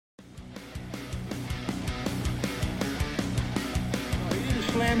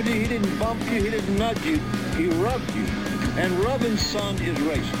slammed you, he didn't bump you, he didn't nudge you, he rubbed you. And rubbing, son, is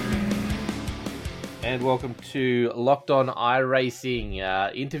racing. And welcome to Locked On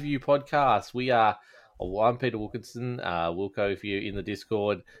iRacing interview podcast. I'm Peter Wilkinson, Wilco for you in the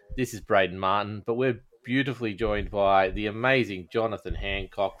Discord. This is Braden Martin, but we're beautifully joined by the amazing Jonathan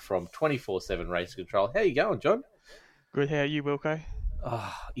Hancock from 24/7 Race Control. How you going, John? Good, how are you, Wilco?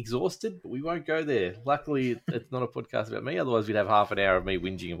 Exhausted, but we won't go there. Luckily, it's not a podcast about me. Otherwise, we'd have half an hour of me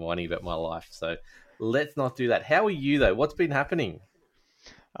whinging and whining about my life. So let's not do that. How are you, though? What's been happening?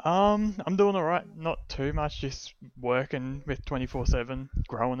 I'm doing all right. Not too much, just working with 24/7,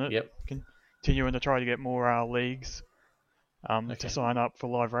 growing it. Yep. Continuing to try to get more leagues to sign up for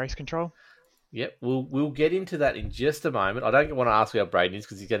live race control. Yep, we'll get into that in just a moment. I don't want to ask about Braden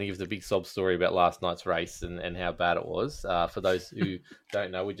because he's going to give us a big sob story about last night's race and how bad it was. For those who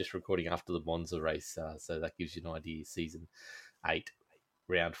don't know, we're just recording after the Monza race, so that gives you an idea. Season 8,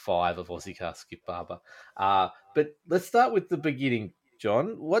 round 5 of Aussie Car Skip Barber. But let's start with the beginning,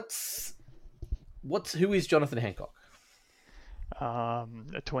 John. Who is Jonathan Hancock? A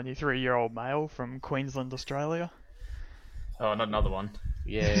 23-year-old male from Queensland, Australia. Oh, not another one.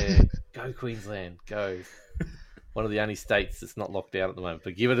 Yeah, go Queensland, go. One of the only states that's not locked down at the moment.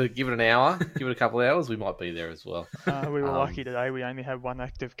 But give it an hour, give it a couple of hours, we might be there as well. We were lucky today. We only had one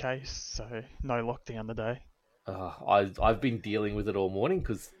active case, so no lockdown today. I've been dealing with it all morning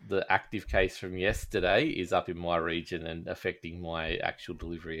because the active case from yesterday is up in my region and affecting my actual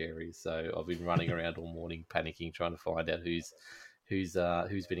delivery areas. So I've been running around all morning, panicking, trying to find out who's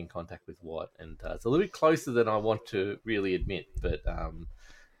been in contact with what, and it's a little bit closer than I want to really admit, but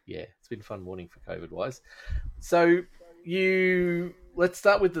yeah, it's been a fun morning for COVID wise. So let's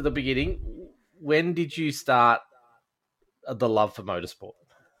start with the beginning. When did you start the love for motorsport?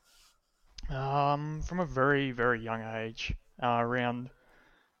 From a very, very young age, around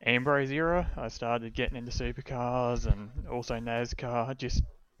Ambrose era, I started getting into supercars and also NASCAR, just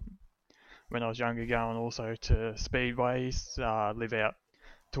when I was younger, going also to speedways, live out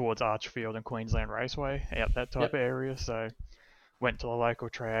towards Archfield and Queensland Raceway, out that type of area, so went to the local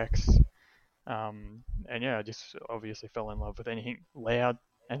tracks, and yeah, I just obviously fell in love with anything loud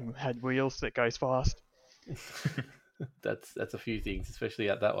and had wheels that goes fast. That's a few things,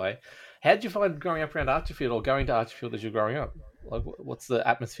 especially out that way. How did you find growing up around Archfield or going to Archfield as you're growing up? Like, what's the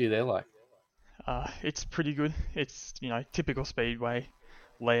atmosphere there like? It's pretty good. It's, typical speedway,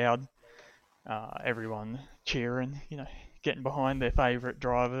 loud, everyone cheering, getting behind their favourite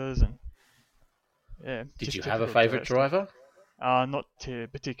drivers, and yeah. Did you have a favourite driver? Not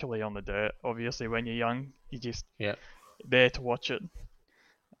particularly on the dirt. Obviously, when you're young, you just there to watch it.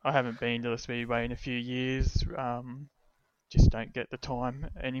 I haven't been to the speedway in a few years. Just don't get the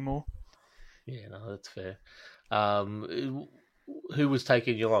time anymore. Yeah, no, that's fair. Who was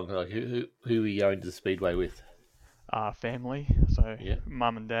taking you along? Like, who were you going to the speedway with? Family, so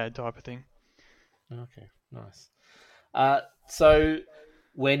mum and dad type of thing. Okay, nice. So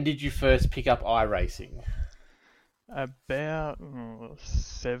when did you first pick up iRacing? About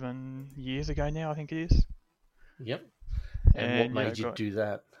 7 years ago now, I think it is. Yep. And what made you do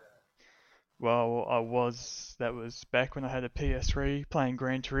that? Well, that was back when I had a PS3 playing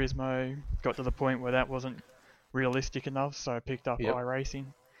Gran Turismo, got to the point where that wasn't realistic enough, so I picked up iRacing.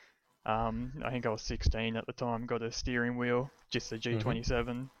 I think I was 16 at the time, got a steering wheel, just a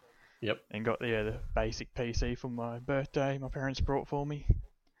G27. Yep. And got the basic PC for my birthday my parents brought for me,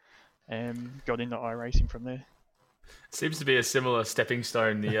 and got into iRacing from there. Seems to be a similar stepping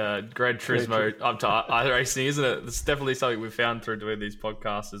stone, the Gran Turismo up to iRacing, isn't it? It's definitely something we've found through doing these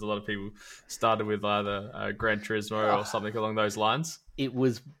podcasts. There's a lot of people started with either Gran Turismo or something along those lines. It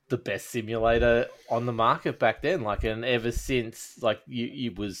was the best simulator on the market back then. And ever since,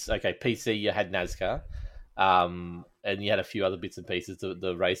 it was, PC, you had NASCAR, and you had a few other bits and pieces,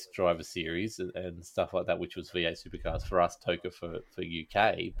 the race driver series and stuff like that, which was V8 Supercars for us, TOCA for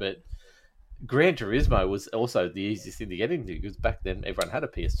UK, but Gran Turismo was also the easiest thing to get into because back then everyone had a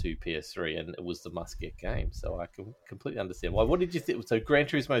PS2, PS3, and it was the must-get game. So I can completely understand why. What did you think? So Gran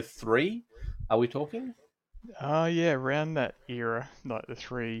Turismo 3, are we talking? Yeah, around that era, like the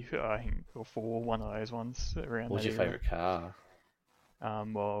 3, I think, or 4, one of those ones. Around. What was your favourite car?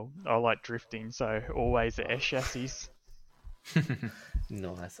 Well, I like drifting, so always the S chassis.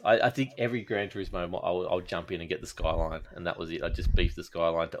 Nice. I think every Gran Turismo, I'll jump in and get the Skyline, and that was it. I just beefed the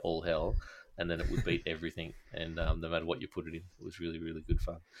Skyline to all hell, and then it would beat everything. And no matter what you put it in, it was really, really good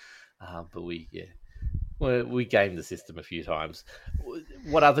fun. But we gamed the system a few times.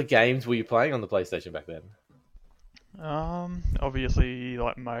 What other games were you playing on the PlayStation back then? Obviously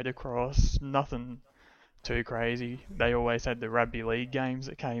like motocross, nothing too crazy. They always had the rugby league games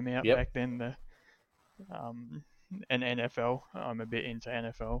that came out Yep. back then. And NFL. I'm a bit into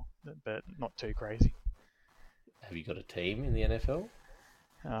NFL, but not too crazy. Have you got a team in the NFL?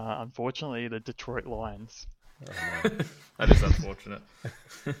 Unfortunately, the Detroit Lions. Oh, no. That is unfortunate.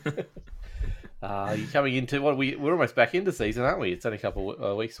 You're coming into what we're almost back into season, aren't we? It's only a couple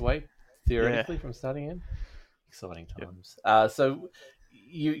of weeks away, theoretically, from starting in. Exciting times. So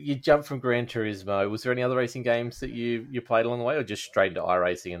you jumped from Gran Turismo. Was there any other racing games that you played along the way, or just straight into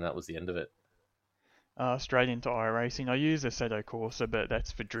iRacing and that was the end of it? Straight into iRacing. I use Assetto Corsa, but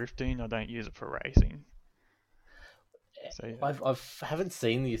that's for drifting. I don't use it for racing. So, yeah. I haven't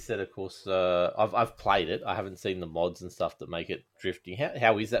seen the Assetto Corsa. I've played it. I haven't seen the mods and stuff that make it drifting.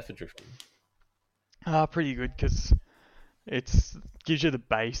 How is that for drifting? Pretty good because it gives you the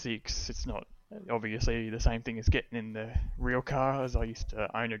basics. It's not obviously the same thing as getting in the real car, as I used to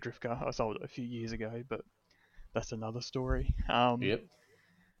own a drift car. I sold it a few years ago, but that's another story. Yep.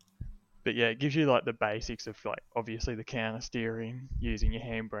 But yeah, it gives you like the basics of like obviously the counter steering, using your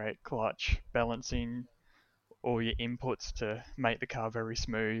handbrake, clutch, balancing, all your inputs to make the car very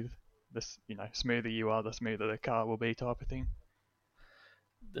smooth. Smoother you are, the smoother the car will be, type of thing.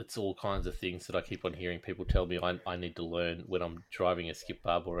 It's all kinds of things that I keep on hearing people tell me I need to learn when I'm driving a Skip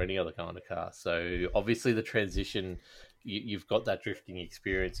Bub or any other kind of car. So obviously the transition, you've got that drifting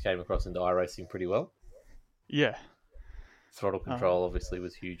experience, came across into iRacing pretty well. Yeah. Throttle control obviously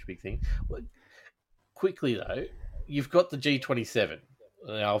was a huge, big thing. Quickly though, you've got the G27.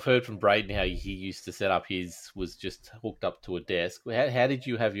 Now, I've heard from Braden how he used to set up his was just hooked up to a desk. How did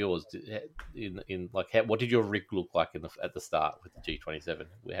you have yours? What did your rig look like at the start with the G27?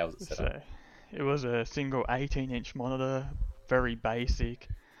 How was it set up? It was a single 18-inch monitor, very basic,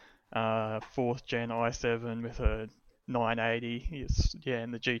 4th gen i7 with a 980.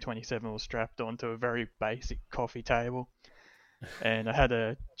 And the G27 was strapped onto a very basic coffee table. And I had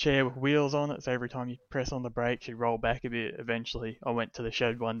a chair with wheels on it, so every time you press on the brakes, you roll back a bit. Eventually, I went to the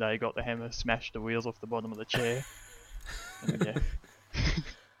shed one day, got the hammer, smashed the wheels off the bottom of the chair. And,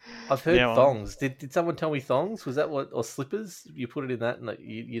 I've heard thongs. Did someone tell me thongs? Was that or slippers? You put it in that and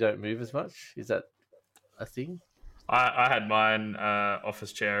you don't move as much? Is that a thing? I had mine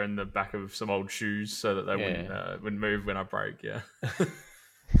office chair in the back of some old shoes so that they wouldn't move when I brake, yeah.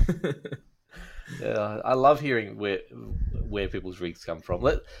 I love hearing where people's rigs come from.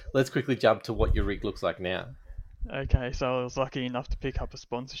 Let's quickly jump to what your rig looks like now. Okay, so I was lucky enough to pick up a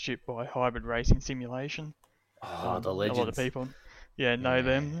sponsorship by Hybrid Racing Simulation. Oh, the legends. A lot of people know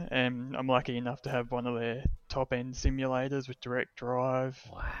them, and I'm lucky enough to have one of their top-end simulators with direct drive.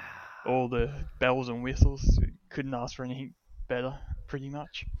 Wow. All the bells and whistles. Couldn't ask for anything better, pretty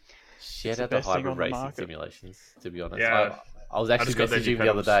much. Shout out to Hybrid Racing Simulations, to be honest. Yeah, I was actually messaging the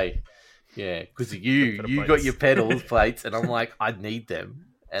other day. Yeah, because you got your pedals plates, and I'm like, I need them.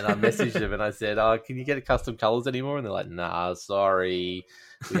 And I messaged them and I said, can you get a custom colours anymore? And they're like, nah, sorry.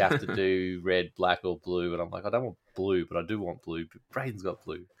 We have to do red, black, or blue. And I'm like, I don't want blue, but I do want blue. But Braden's got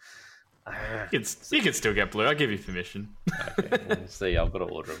blue. You can still get blue. I'll give you permission. Okay, we'll see. I've got to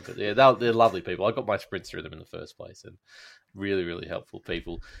order them. But yeah, they're lovely people. I got my sprints through them in the first place, and really, really helpful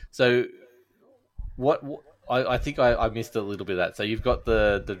people. So what I think I missed a little bit of that. So you've got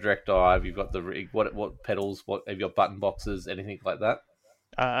the direct drive, you've got the rig. What pedals? What have you got? Button boxes? Anything like that?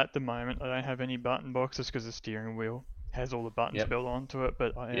 At the moment, I don't have any button boxes because the steering wheel has all the buttons built onto it.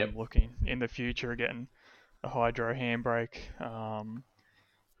 But I am looking in the future getting a hydro handbrake,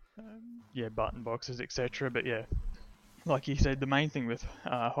 button boxes, etc. But yeah, like you said, the main thing with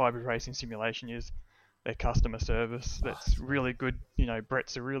Hybrid Racing Simulation is their customer service. That's really good.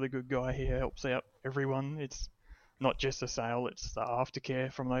 Brett's a really good guy. He helps out everyone. It's not just a sale; it's the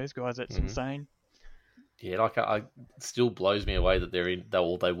aftercare from those guys. That's insane. Yeah, it still blows me away that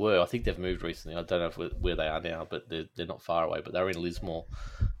they were. I think they've moved recently. I don't know where they are now, but they're not far away. But they're in Lismore,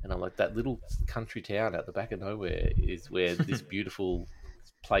 and I'm like, that little country town out the back of nowhere is where this beautiful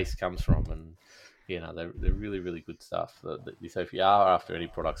place comes from. And they're really, really good stuff. So if you are after any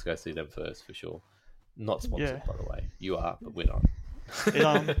products, go see them first for sure. Not sponsored, by the way. You are, but we're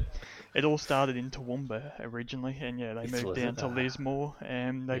not. It all started in Toowoomba originally, and they moved down to Lismore,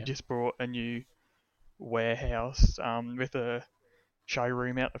 and they just brought a new warehouse with a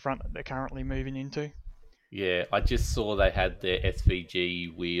showroom out the front that they're currently moving into. Yeah, I just saw they had their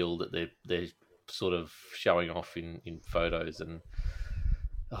SVG wheel that they're sort of showing off in photos, and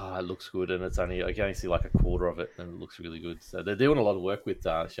it looks good. And I can only see like a quarter of it, and it looks really good. So they're doing a lot of work with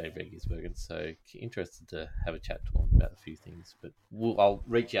Shane Van Gisbergen. So interested to have a chat to them about a few things, but I'll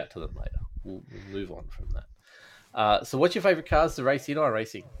reach out to them later. We'll move on from that. So what's your favourite cars to race in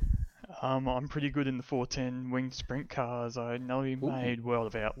iRacing? I'm pretty good in the 410 winged sprint cars. I know he made World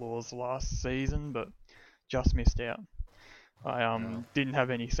of Outlaws last season, but just missed out. I didn't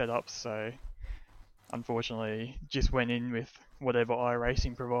have any setups, so unfortunately just went in with whatever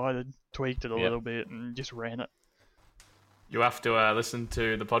iRacing provided, tweaked it a little bit, and just ran it. You have to listen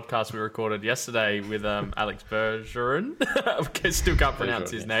to the podcast we recorded yesterday with Alex Bergeron. I still can't pronounce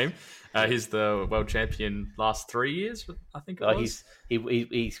his name. He's the world champion last 3 years, I think it was.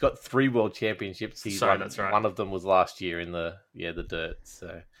 He's got 3 world championships. That's right. One of them was last year in the dirt.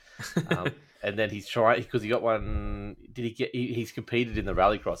 So, and then he's trying because he got one. Did he get? He's competed in the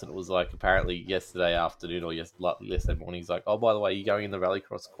Rallycross, and it was like apparently yesterday afternoon or yesterday morning. He's like, "Oh, by the way, you're going in the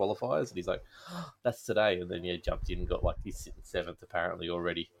Rallycross qualifiers?" And he's like, oh, "That's today." And then jumped in and got he's sitting 7th apparently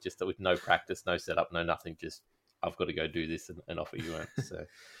already, just with no practice, no setup, no nothing. Just I've got to go do this and off you went. So.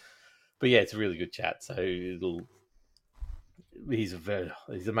 But yeah, it's a really good chat. So he's an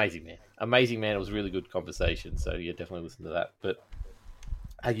amazing man. Amazing man. It was a really good conversation. So yeah, definitely listen to that. But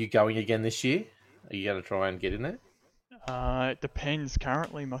are you going again this year? Are you going to try and get in there? It depends.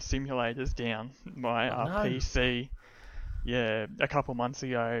 Currently, my simulator's down. My PC, a couple months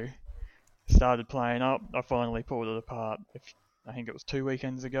ago, started playing up. I finally pulled it apart. I think it was 2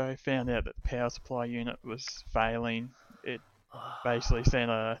 weekends ago. Found out that the power supply unit was failing. It basically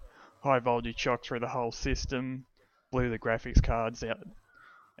sent a high voltage shock through the whole system, blew the graphics cards out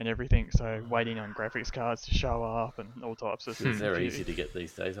and everything, so waiting on graphics cards to show up and all types of things. They're easy to get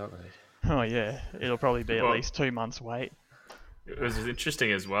these days, aren't they? Oh yeah, it'll probably be at least 2 months wait. It was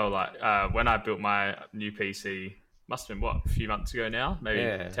interesting as well, when I built my new PC, must have been a few months ago now,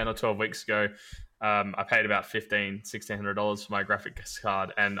 maybe 10 or 12 weeks ago. I paid about $1,600 for my graphics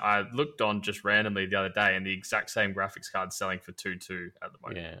card, and I looked on just randomly the other day, and the exact same graphics card selling for $2,200 at the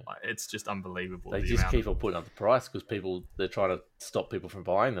moment. Yeah. It's just unbelievable. They just keep on putting up the price because they're trying to stop people from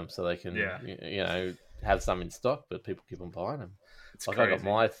buying them so they can, have some in stock, but people keep on buying them. I got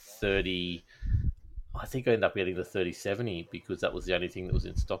my 30. I think I ended up getting the 3070 because that was the only thing that was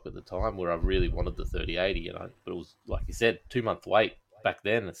in stock at the time. Where I really wanted the 3080, but it was like you said, 2 month wait. Back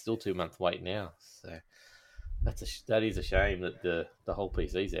then, it's still 2 month wait now. So that is a shame that the whole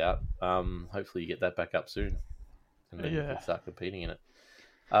PC's out. Hopefully, you get that back up soon, and then you can start competing in it.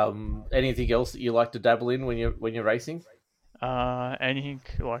 Anything else that you like to dabble in when you're racing? Anything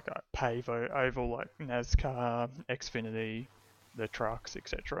like Pavo, Oval, like NASCAR, Xfinity, the trucks,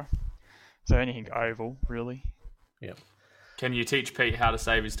 etc. So anything oval, really. Yeah. Can you teach Pete how to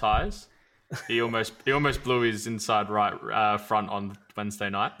save his tyres? He almost blew his inside right front on Wednesday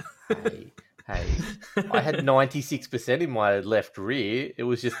night. Hey, I had 96% in my left rear. It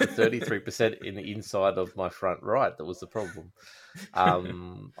was just the 33% in the inside of my front right that was the problem. I've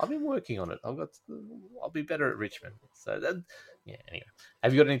been working on it. I'll be better at Richmond. So anyway,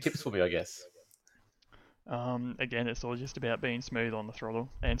 have you got any tips for me? I guess. Again, it's all just about being smooth on the throttle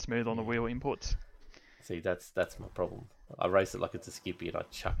and smooth on the wheel inputs. See, that's my problem. I race it like it's a skippy and I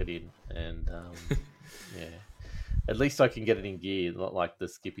chuck it in, and at least I can get it in gear, not like the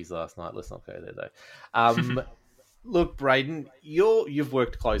skippies last night. Let's not go there though. Look, Braden, you've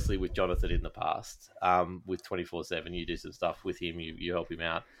worked closely with Jonathan in the past, with 24/7. You do some stuff with him. You help him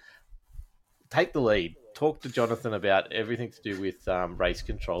out. Take the lead. Talk to Jonathan about everything to do with race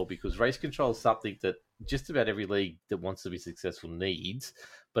control, because race control is something that just about every league that wants to be successful needs,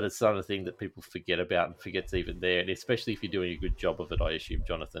 but it's not a thing that people forget about and forgets even there, and especially if you're doing a good job of it, I assume,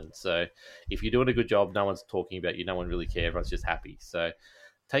 Jonathan. So if you're doing a good job, no one's talking about you, no one really cares, everyone's just happy. So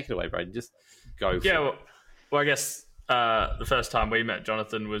take it away, Braden. Just go for it. Well, I guess the first time we met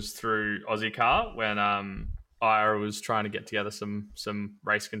Jonathan was through Aussie Car when Ira was trying to get together some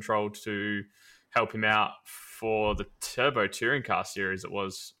race control to help him out for the Turbo Touring Car series. It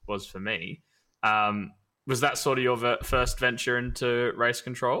was for me. Was that sort of your first venture into race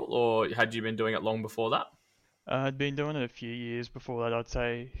control, or had you been doing it long before that? I'd been doing it a few years before that. I'd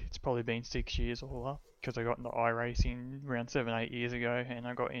say it's probably been 6 years all up, because I got into iRacing around 7-8 years ago, and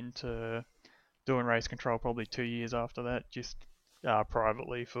I got into doing race control probably 2 years after that, just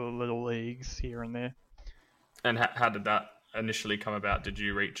privately for little leagues here and there. And how did that initially come about? Did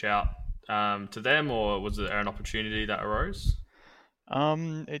you reach out to them, or was there an opportunity that arose?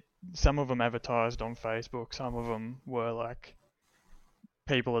 Some of them advertised on Facebook. Some of them were like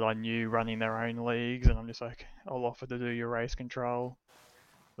people that I knew running their own leagues, and I'm just like, I'll offer to do your race control,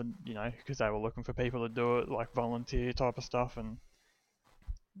 but because they were looking for people to do it, like volunteer type of stuff. And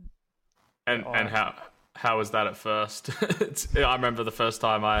how was that at first? I remember the first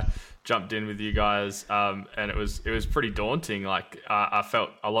time I jumped in with you guys, and it was pretty daunting. Like I felt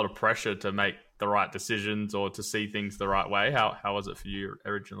a lot of pressure to make the right decisions or to see things the right way. How was it for you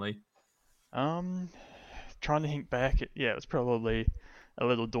originally? Trying to think back, it was probably a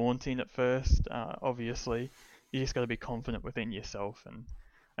little daunting at first. Obviously, you just got to be confident within yourself, and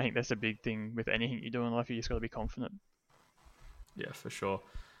I think that's a big thing with anything you do in life. You just got to be confident. Yeah, for sure.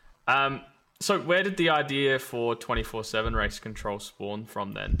 So where did the idea for 24/7 race control spawn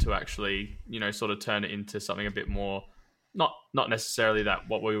from then, to actually, sort of turn it into something a bit more, not necessarily that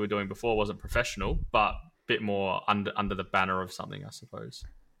what we were doing before wasn't professional, but a bit more under the banner of something, I suppose?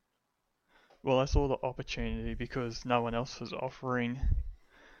 Well, I saw the opportunity because no one else was offering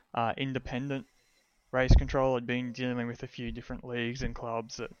independent race control. I'd been dealing with a few different leagues and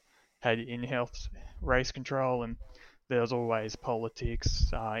clubs that had in-house race control, and there was always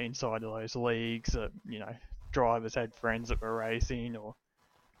politics inside of those leagues. Drivers had friends that were racing or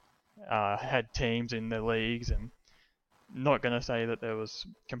had teams in their leagues, and not going to say that there was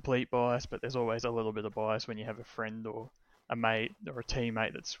complete bias, but there's always a little bit of bias when you have a friend or a mate or a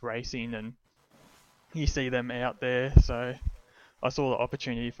teammate that's racing and you see them out there. So I saw the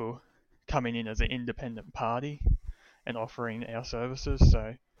opportunity for coming in as an independent party and offering our services.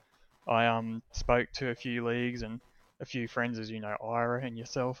 So I spoke to a few leagues and a few friends, as you know, Ira and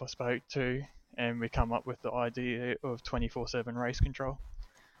yourself I spoke to, and we come up with the idea of 24/7 race control.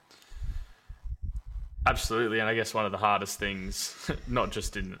 Absolutely, and I guess one of the hardest things, not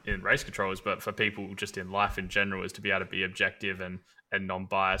just in race controls, but for people just in life in general, is to be able to be objective and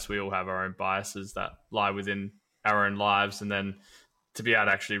non-biased. We all have our own biases that lie within our own lives, and then to be able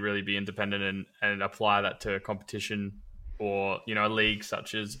to actually really be independent and apply that to a competition or a league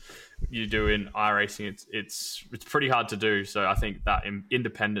such as you do in iRacing, it's pretty hard to do. So I think that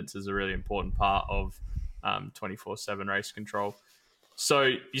independence is a really important part of 24/7 race control. So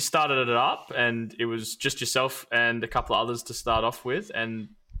you started it up, and it was just yourself and a couple of others to start off with, and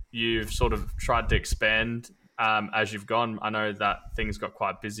you've sort of tried to expand as you've gone. I know that things got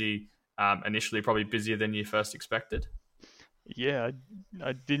quite busy initially, probably busier than you first expected. Yeah,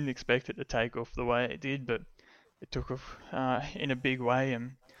 I didn't expect it to take off the way it did, but it took off in a big way,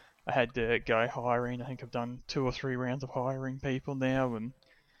 and I had to go hiring. I think I've done 2 or 3 rounds of hiring people now, and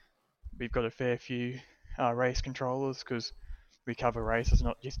we've got a fair few race controllers because we cover races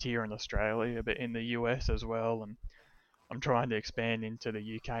not just here in Australia, but in the US as well. And I'm trying to expand into the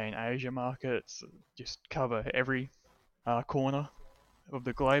UK and Asia markets, just cover every corner of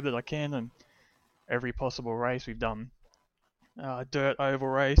the globe that I can, and every possible race we've done. Dirt oval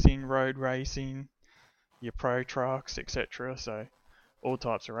racing, road racing, your pro trucks, etc. So all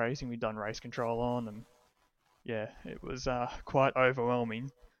types of racing we've done race control on, and yeah, it was quite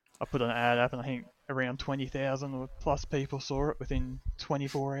overwhelming. I put an ad up and I think around 20,000 or plus people saw it within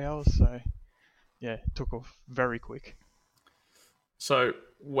 24 hours. So yeah, it took off very quick. So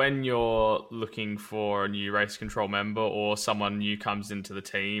when you're looking for a new race control member or someone new comes into the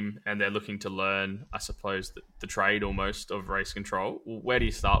team and they're looking to learn, I suppose, the trade almost of race control, where do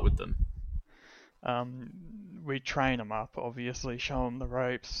you start with them? We train them up, obviously, show them the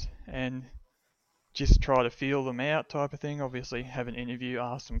ropes and just try to feel them out type of thing. Obviously have an interview,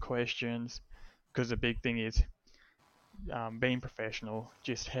 ask them questions, because the big thing is being professional,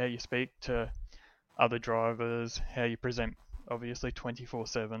 just how you speak to other drivers, how you present, obviously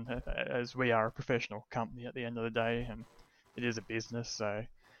 24/7, as we are a professional company at the end of the day, and it is a business, so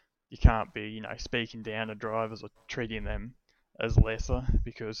you can't be speaking down to drivers or treating them as lesser,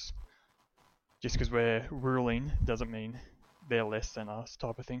 because just because we're ruling doesn't mean they're less than us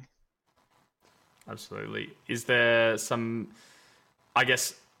type of thing. Absolutely. Is there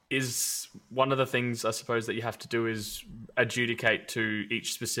is one of the things, I suppose, that you have to do is adjudicate to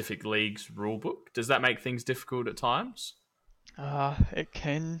each specific league's rule book? Does that make things difficult at times? It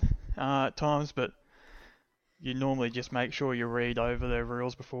can at times, but you normally just make sure you read over their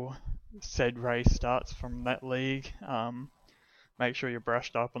rules before said race starts from that league. Make sure you're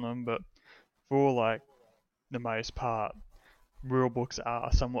brushed up on them, but for the most part, rule books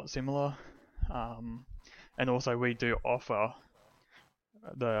are somewhat similar. And also we do offer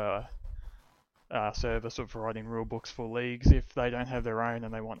the service of writing rule books for leagues if they don't have their own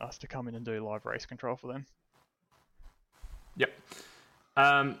and they want us to come in and do live race control for them. Yep.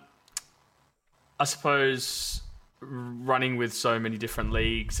 I suppose running with so many different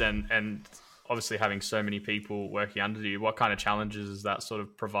leagues and obviously having so many people working under you, what kind of challenges has that sort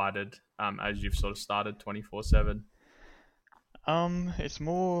of provided as you've sort of started 24/7?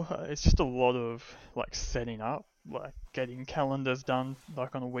 It's just a lot of setting up, getting calendars done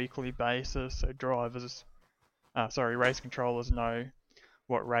on a weekly basis, so race controllers know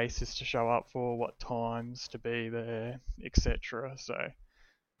what races to show up for, what times to be there, etc. So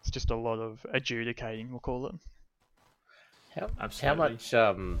it's just a lot of adjudicating, we'll call it. How Absolutely.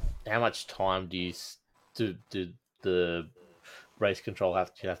 how much time do the race control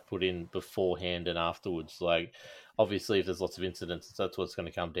have to put in beforehand and afterwards? Like, obviously, if there's lots of incidents, that's what it's going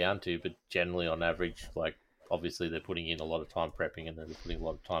to come down to. But generally, on average, like obviously they're putting in a lot of time prepping and then they're putting a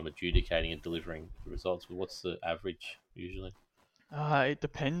lot of time adjudicating and delivering the results. But what's the average usually? It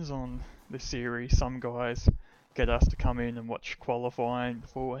depends on the series. Some guys get us to come in and watch qualifying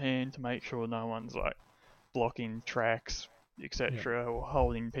beforehand to make sure no one's like blocking tracks, etc., or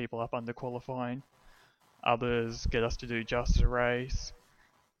holding people up under qualifying. Others get us to do just the race.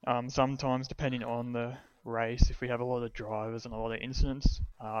 Sometimes, depending on the race, if we have a lot of drivers and a lot of incidents,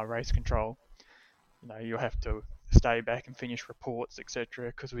 race control, you'll have to stay back and finish reports, etc.,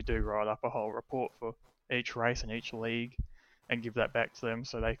 because we do write up a whole report for each race and each league and give that back to them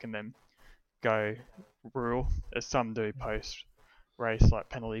so they can then go rule, as some do post race like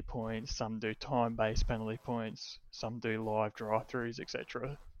penalty points, some do time based penalty points, some do live drive throughs,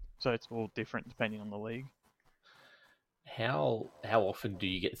 etc. So it's all different depending on the league. How often do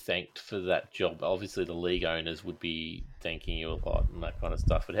you get thanked for that job? Obviously, the league owners would be thanking you a lot and that kind of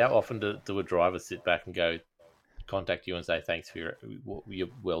stuff. But how often do a driver sit back and go contact you and say thanks for your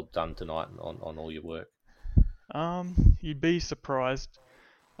well done tonight on all your work? You'd be surprised.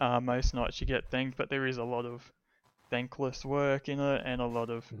 Most nights you get thanked, but there is a lot of thankless work in it, and a lot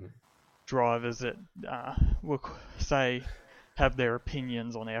of drivers that will say have their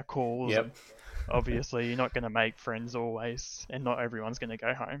opinions on our calls. Yep. Obviously, you're not going to make friends always, and not everyone's going to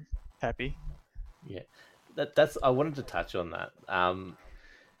go home happy. Yeah, that's. I wanted to touch on that.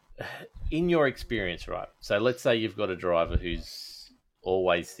 In your experience, right? So let's say you've got a driver who's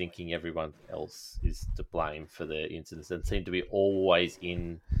always thinking everyone else is to blame for their incidents and seem to be always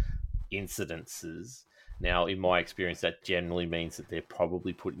in incidences. Now, in my experience, that generally means that they're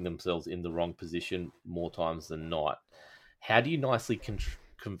probably putting themselves in the wrong position more times than not. How do you nicely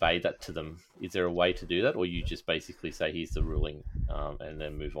convey that to them? Is there a way to do that, or you just basically say, here's the ruling, and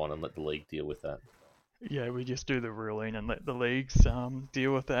then move on and let the league deal with that? Yeah, we just do the ruling and let the leagues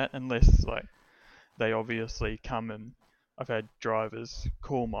deal with that, unless like they obviously come and I've had drivers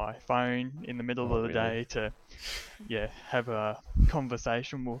call my phone in the middle of the day to have a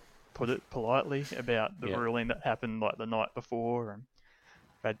conversation, we'll put it politely, about the ruling that happened like the night before, and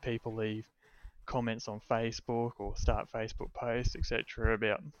I've had people leave comments on Facebook or start Facebook posts, etc.,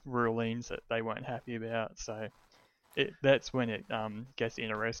 about rulings that they weren't happy about. So that's when it gets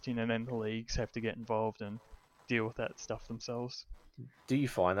interesting, and then the leagues have to get involved and deal with that stuff themselves. Do you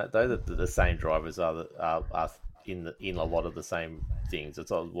find that though, that the same drivers are in a lot of the same things?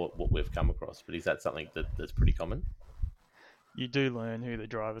 It's what we've come across, but is that something that's pretty common? You do learn who the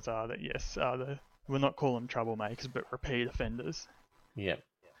drivers are that we'll not call them troublemakers, but repeat offenders. Yeah.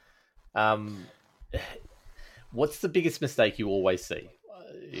 What's the biggest mistake you always see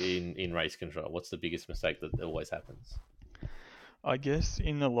in race control? What's the biggest mistake that always happens? I guess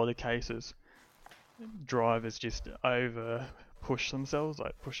in a lot of cases, drivers just push themselves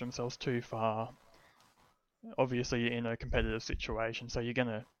too far. Obviously, you're in a competitive situation, so you're going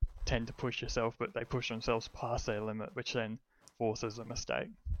to tend to push yourself, but they push themselves past their limit, which then forces a mistake.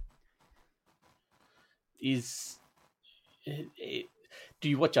 Do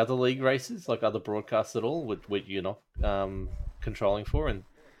you watch other league races, like other broadcasts at all, what you're not controlling for, and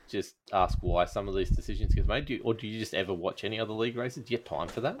just ask why some of these decisions get made? Or do you just ever watch any other league races? Do you have time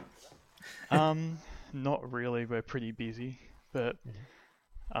for that? Not really. We're pretty busy, but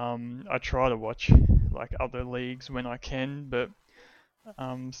I try to watch like other leagues when I can, but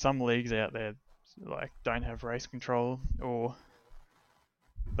some leagues out there like don't have race control, or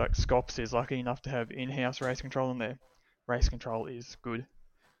like Scops is lucky enough to have in-house race control, and their race control is good.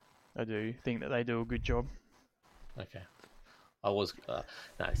 I do think that they do a good job. Okay.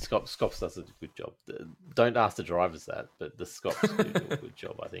 Scops does a good job. Don't ask the drivers that, but the Scops do a good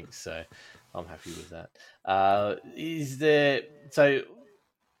job, I think. So I'm happy with that. So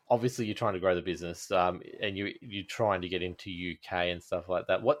obviously you're trying to grow the business, and you're trying to get into UK and stuff like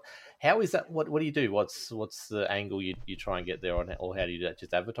that. How is that? What do you do? What's the angle you try and get there on, or how do you do that?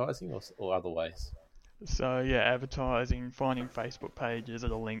 Just advertising or other ways? So yeah, advertising, finding Facebook pages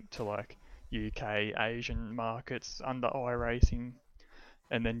that are linked to like UK, Asian markets under iRacing,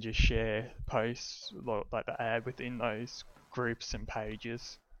 and then just share posts like the ad within those groups and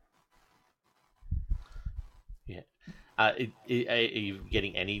pages. Yeah. Are you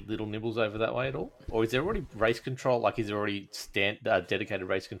getting any little nibbles over that way at all? Or is there already race control? Like, is there already dedicated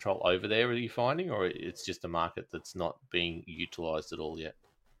race control over there, are you finding? Or it's just a market that's not being utilised at all yet?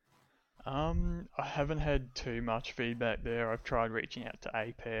 I haven't had too much feedback there. I've tried reaching out to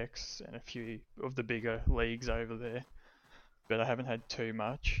Apex and a few of the bigger leagues over there, but I haven't had too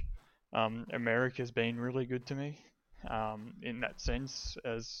much. America's been really good to me in that sense,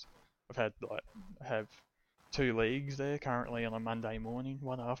 as I have 2 leagues there currently on a Monday morning,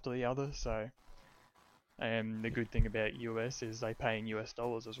 one after the other. So, the good thing about US is they pay in US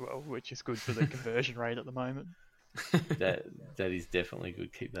dollars as well, which is good for the conversion rate at the moment. That is definitely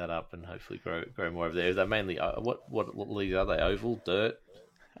good. Keep that up and hopefully grow more over there. Is that mainly what leagues are they? Oval, dirt?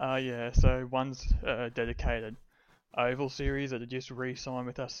 Yeah. So one's dedicated oval series that are just re-signed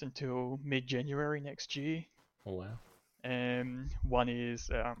with us until mid-January next year. Oh wow. One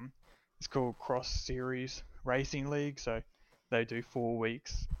is it's called Cross Series Racing League. So they do 4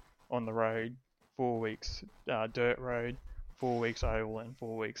 weeks on the road, 4 weeks dirt road, 4 weeks oval, and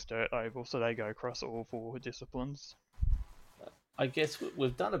 4 weeks dirt oval. So they go across all 4 disciplines. I guess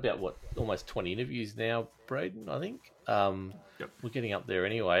we've done about almost 20 interviews now, Braden. I think Yep. we're getting up there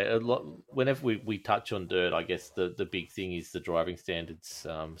anyway. Whenever we touch on dirt, I guess the big thing is the driving standards,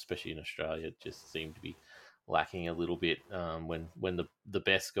 especially in Australia, just seem to be lacking a little bit when the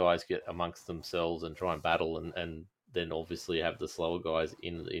best guys get amongst themselves and try and battle, and then obviously have the slower guys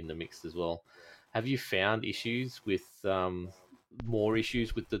in the mix as well. Have you found issues with more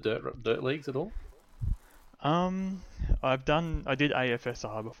issues with the dirt leagues at all? I did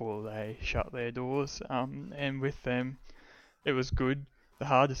AFSR before they shut their doors, and with them, it was good. The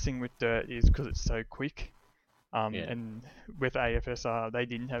hardest thing with dirt is because it's so quick, and with AFSR, they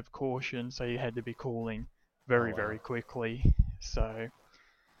didn't have caution, so you had to be calling very quickly. So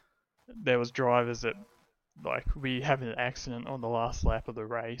there was drivers that, like, we had an accident on the last lap of the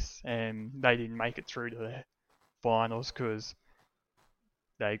race, and they didn't make it through to the finals because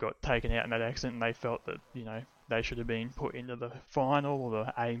they got taken out in that accident, and they felt that, you know, they should have been put into the final or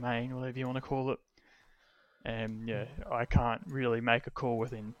the A main, whatever you want to call it. And yeah, I can't really make a call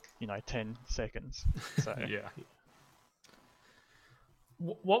within, 10 seconds. So Yeah.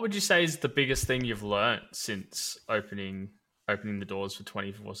 What would you say is the biggest thing you've learnt since opening the doors for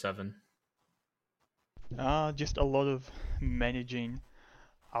 24/7? Just a lot of managing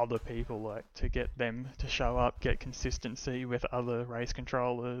other people, like to get them to show up, get consistency with other race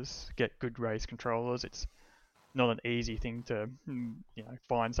controllers, get good race controllers. It's not an easy thing to,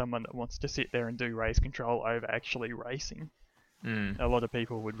 find someone that wants to sit there and do race control over actually racing. A lot of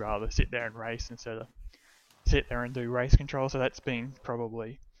people would rather sit there and race instead of sit there and do race control. So that's been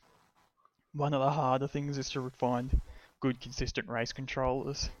probably one of the harder things, is to find good, consistent race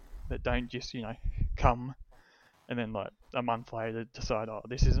controllers that don't just, come and then like a month later decide, oh,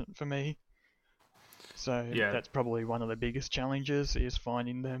 this isn't for me. So that's probably one of the biggest challenges, is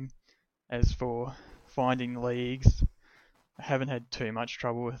finding them. As for finding leagues, I haven't had too much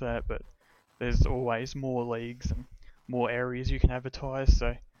trouble with that, but there's always more leagues and more areas you can advertise,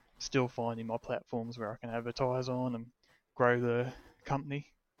 so still finding my platforms where I can advertise on and grow the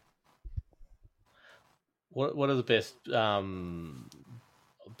company. What are the best trying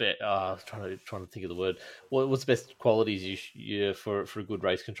to think of the word. What's the best qualities you for a good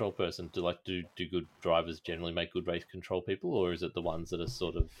race control person? Do good drivers generally make good race control people, or is it the ones that are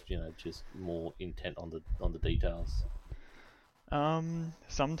sort of just more intent on the details?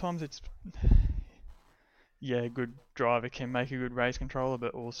 Sometimes it's a good driver can make a good race controller,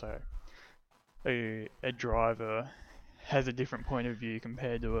 but also a driver has a different point of view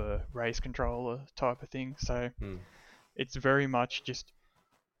compared to a race controller type of thing. So it's very much just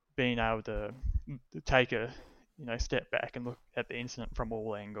being able to take a step back and look at the incident from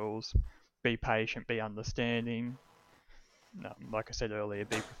all angles, be patient, be understanding. Like I said earlier,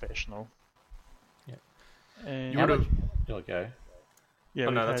 be professional. Yeah. And You'll go. Yeah.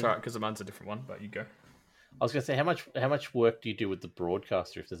 Oh no, that's all right, because mine's a different one. But you go. I was going to say, how much work do you do with the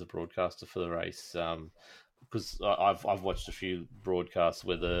broadcaster, if there's a broadcaster for the race? Because I've watched a few broadcasts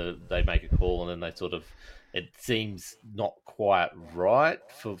where they make a call and then they sort of, it seems not quite right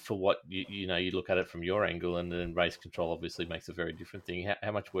for what you look at it from your angle, and then race control obviously makes a very different thing.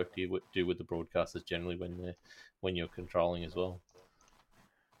 How much work do you do with the broadcasters generally when you're controlling as well?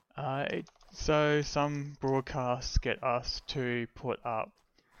 So some broadcasts get us to put up,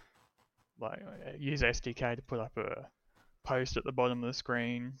 use SDK to put up a post at the bottom of the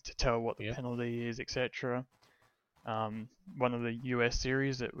screen to tell what the penalty is, etc. One of the US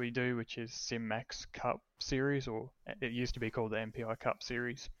series that we do, which is SimMax Cup series, or it used to be called the MPI Cup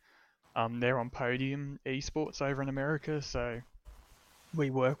series, they're on Podium Esports over in America, so we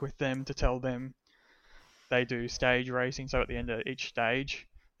work with them to tell them. They do stage racing, so at the end of each stage,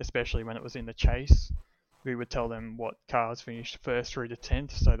 especially when it was in the chase, we would tell them what cars finished first through to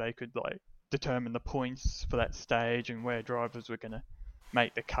 10th, so they could determine the points for that stage and where drivers were going to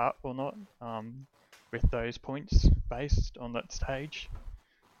make the cut or not. with those points based on that stage.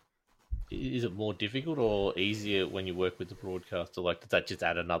 Is it more difficult or easier when you work with the broadcaster? Like, does that just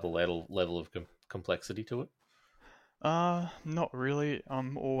add another level of complexity to it? Not really.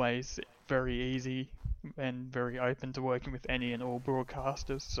 I'm always very easy and very open to working with any and all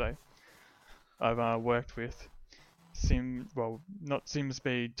broadcasters. So I've worked with not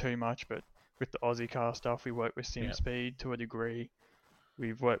SimSpeed too much, but with the Aussie car stuff, we work with SimSpeed to a degree.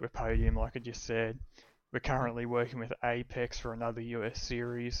 We've worked with Podium, like I just said. We're currently working with Apex for another US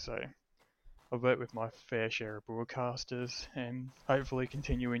series, so I've worked with my fair share of broadcasters and hopefully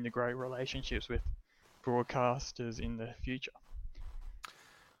continuing the great relationships with broadcasters in the future.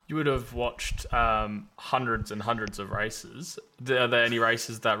 You would have watched hundreds and hundreds of races. Are there any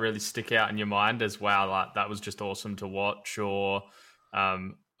races that really stick out in your mind as wow, like that was just awesome to watch, or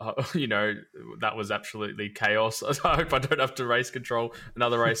that was absolutely chaos? I hope I don't have to race control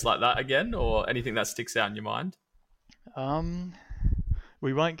another race like that again, or anything that sticks out in your mind?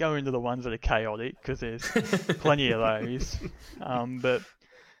 We won't go into the ones that are chaotic because there's plenty of those. But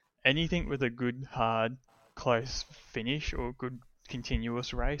anything with a good, hard, close finish or good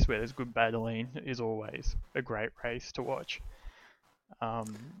continuous race where there's good battling is always a great race to watch.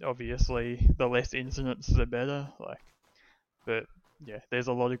 Obviously, the less incidents, the better. But yeah, there's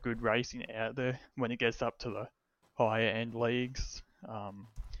a lot of good racing out there when it gets up to the higher end leagues.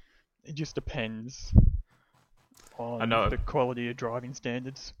 It just depends on the quality of driving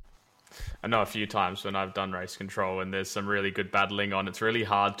standards. I know a few times when I've done race control and there's some really good battling on, it's really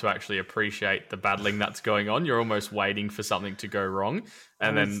hard to actually appreciate the battling that's going on. You're almost waiting for something to go wrong.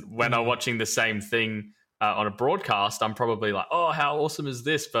 And then when I'm watching the same thing on a broadcast, I'm probably like, oh, how awesome is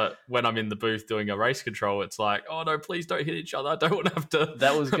this? But when I'm in the booth doing a race control, it's like, oh no, please don't hit each other. I don't want to have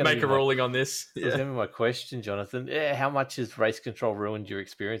to make a ruling on this. That was going to be my question, Jonathan. How much has race control ruined your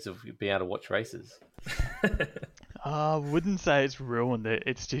experience of being able to watch races? I wouldn't say it's ruined it.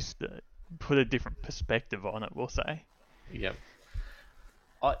 It's just put a different perspective on it, we'll say. Yep.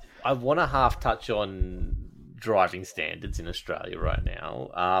 I want to half touch on driving standards in Australia right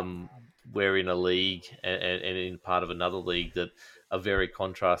now. We're in a league and in part of another league that are very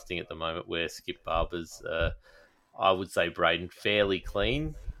contrasting at the moment, where Skip Barber's, I would say, Braden, fairly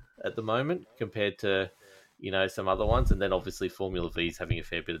clean at the moment compared to some other ones. And then obviously Formula V's having a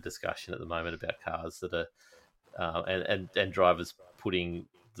fair bit of discussion at the moment about cars that are and drivers putting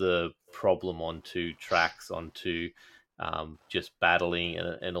the problem onto tracks, onto just battling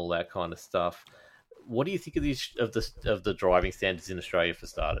and all that kind of stuff. What do you think of the driving standards in Australia for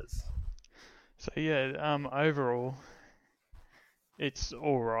starters? So yeah, overall, it's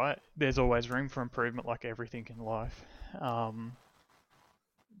all right. There's always room for improvement, like everything in life.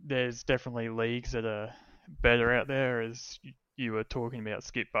 There's definitely leagues that are better out there, as you were talking about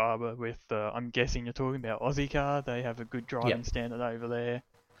Skip Barber with, I'm guessing you're talking about Aussie Car. They have a good driving standard over there.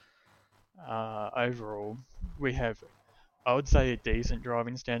 Overall, we have, I would say, a decent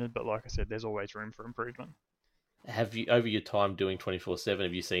driving standard, but like I said, there's always room for improvement. Have you, over your time doing 24/7,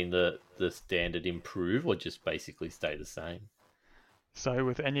 have you seen the standard improve or just basically stay the same? So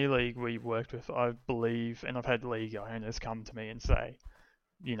with any league we worked with, I believe, and I've had league owners come to me and say,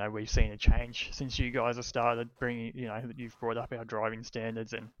 we've seen a change since you guys have started bringing, you've brought up our driving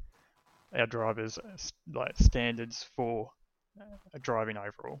standards and our drivers' standards for driving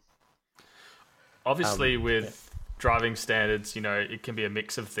overall. Obviously, with driving standards, it can be a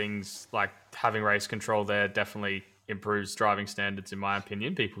mix of things. Like having race control there definitely improves driving standards, in my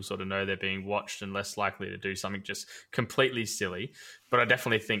opinion. People sort of know they're being watched and less likely to do something just completely silly. But I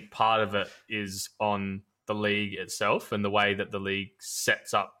definitely think part of it is on the league itself and the way that the league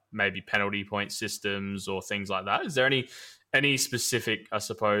sets up maybe penalty point systems or things like that. Is there any specific, I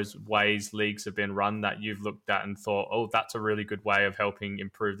suppose, ways leagues have been run that you've looked at and thought, oh, that's a really good way of helping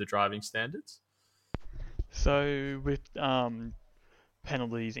improve the driving standards? So with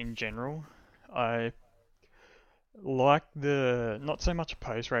penalties in general, I like not so much a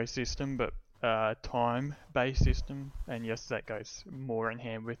post-race system, but time-based system. And yes, that goes more in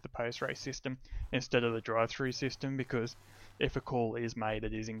hand with the post-race system instead of the drive-through system, because if a call is made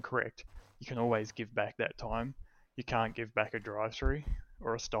that is incorrect, you can always give back that time. You can't give back a drive-through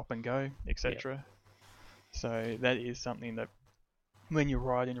or a stop and go, etc. Yep. So that is something that when you're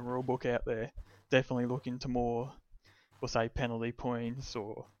writing a rule book out there, definitely look into more, we'll say, penalty points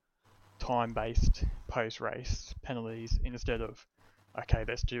or time-based post-race penalties instead of, okay,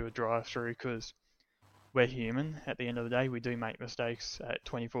 let's do a drive-through, because we're human. At the end of the day, we do make mistakes at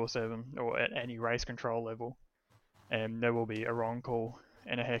 24/7 or at any race control level, and there will be a wrong call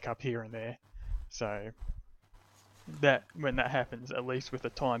and a haircut here and there. So that when that happens, at least with a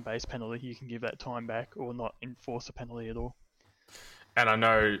time-based penalty, you can give that time back or not enforce a penalty at all. And I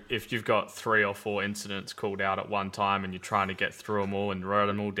know if you've got 3 or 4 incidents called out at one time and you're trying to get through them all and write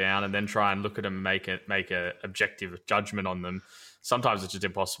them all down and then try and look at them and make a objective judgment on them, sometimes it's just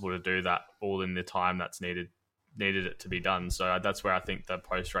impossible to do that all in the time that's needed it to be done. So that's where I think the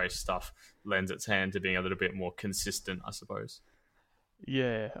post-race stuff lends its hand to being a little bit more consistent, I suppose.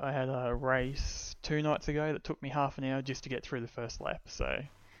 Yeah, I had a race 2 nights ago that took me half an hour just to get through the first lap, so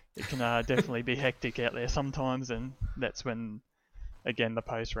it can definitely be hectic out there sometimes, and that's when, again, the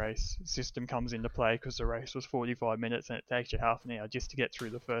post-race system comes into play, because the race was 45 minutes and it takes you half an hour just to get through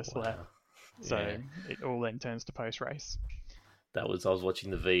the first lap. So it all then turns to post-race. I was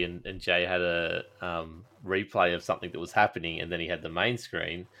watching the V, and Jay had a replay of something that was happening, and then he had the main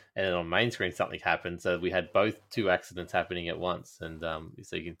screen, and then on main screen something happened. So we had both 2 accidents happening at once, and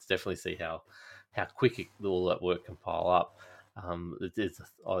so you can definitely see how quick all that work can pile up.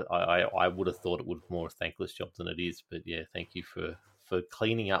 I would have thought it would be more a thankless job than it is, but yeah, thank you for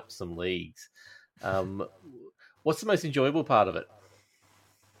cleaning up some leagues. What's the most enjoyable part of it?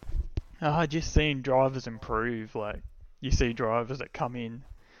 Just seeing drivers improve. Like, you see drivers that come in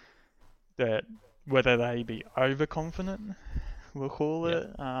that, whether they be overconfident, we'll call it,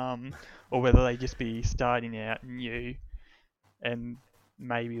 or whether they just be starting out new and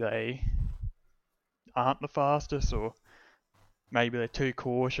maybe they aren't the fastest, or maybe they're too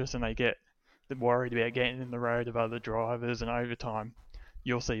cautious and they get worried about getting in the road of other drivers, and over time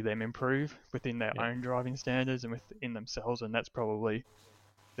you'll see them improve within their own driving standards and within themselves, and that's probably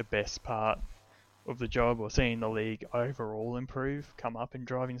the best part of the job, or seeing the league overall improve, come up in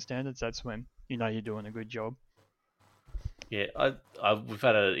driving standards. That's when you know you're doing a good job. Yeah, we've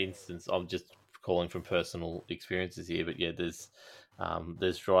had an instance. I'm just calling from personal experiences here, but yeah, there's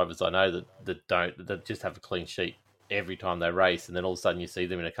drivers I know that just have a clean sheet every time they race, and then all of a sudden you see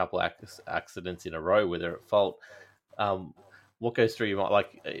them in a couple of accidents in a row where they're at fault. What goes through your mind?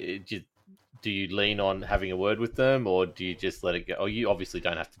 Like, do you lean on having a word with them, or do you just let it go? Oh, you obviously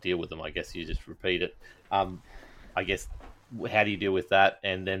don't have to deal with them. I guess you just repeat it. I guess, how do you deal with that?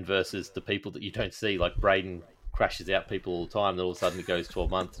 And then versus the people that you don't see, like Braden crashes out people all the time, then all of a sudden it goes 12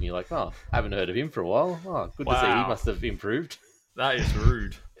 months and you're like, oh, I haven't heard of him for a while. Oh, good to see. He must have improved. That is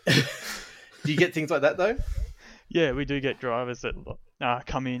rude. Do you get things like that though? Yeah, we do get drivers that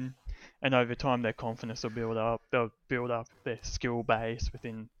come in, and over time their confidence will build up. They'll build up their skill base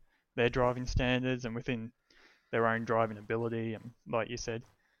within their driving standards and within their own driving ability, and like you said,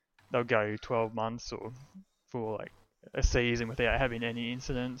 they'll go 12 months or for like a season without having any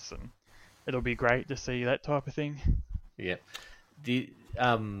incidents, and it'll be great to see that type of thing. Yeah.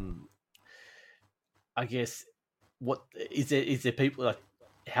 I guess, what is there people, like,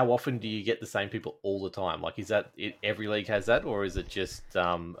 how often do you get the same people all the time? Like, is that it, every league has that, or is it just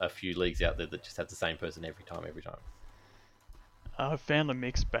a few leagues out there that just have the same person every time? I've found a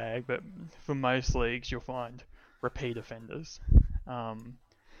mixed bag, but for most leagues you'll find repeat offenders.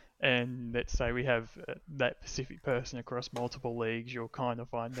 And let's say we have that specific person across multiple leagues, you'll kind of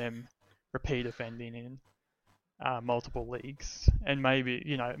find them repeat offending in multiple leagues. And maybe,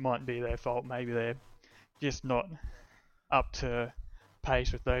 it mightn't be their fault, maybe they're just not up to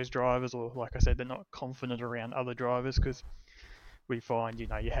pace with those drivers, or like I said, they're not confident around other drivers, because we find, you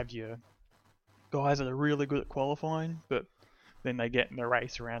have your guys that are really good at qualifying, but then they get in the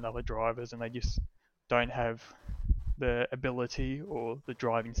race around other drivers and they just don't have the ability or the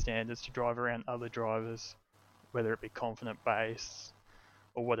driving standards to drive around other drivers, whether it be confident base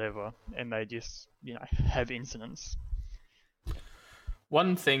or whatever, and they just, have incidents.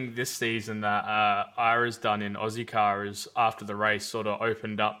 One thing this season that Ira's done in Aussie Car is, after the race, sort of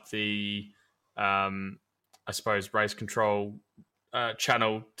opened up the, I suppose, race control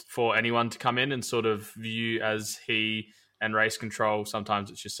channel for anyone to come in and sort of view as he and race control. Sometimes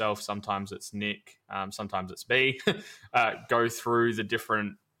it's yourself, sometimes it's Nick, sometimes it's B. Go through the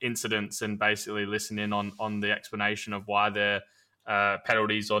different incidents and basically listen in on the explanation of why they're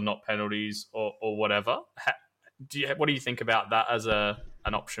penalties or not penalties or whatever. What do you think about that as an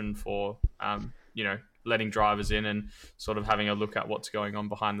option for letting drivers in and sort of having a look at what's going on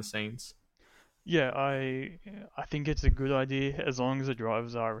behind the scenes? Yeah, I think it's a good idea, as long as the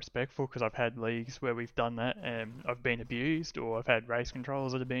drivers are respectful, because I've had leagues where we've done that and I've been abused, or I've had race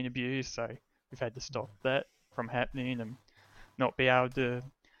controllers that have been abused, so we've had to stop that from happening and not be able to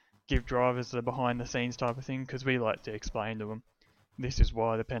give drivers the behind the scenes type of thing, because we like to explain to them, this is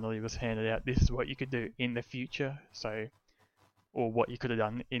why the penalty was handed out, this is what you could do in the future, or what you could have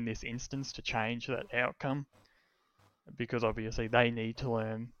done in this instance to change that outcome, because obviously they need to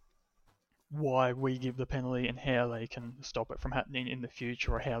learn why we give the penalty and how they can stop it from happening in the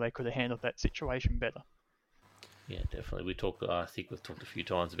future, or how they could have handled that situation better. Yeah, definitely. I think we've talked a few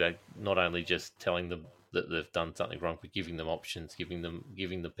times about not only just telling them that they've done something wrong, but giving them options, giving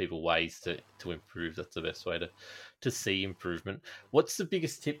the people ways to improve. That's the best way to see improvement. What's the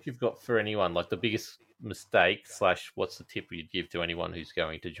biggest tip you've got for anyone? Like the biggest mistake / what's the tip you'd give to anyone who's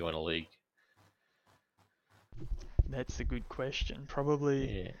going to join a league? That's a good question.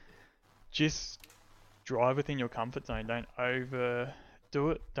 Probably just drive within your comfort zone. Don't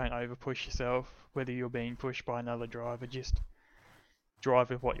overdo it. Don't over push yourself. Whether you're being pushed by another driver, just drive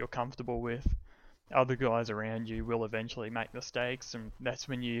with what you're comfortable with. Other guys around you will eventually make mistakes, and that's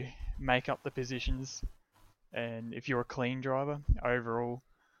when you make up the positions. And if you're a clean driver, overall,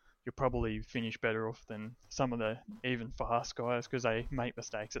 you'll probably finish better off than some of the even fast guys, because they make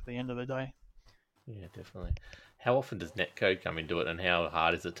mistakes at the end of the day. Yeah, definitely. How often does netcode come into it, and how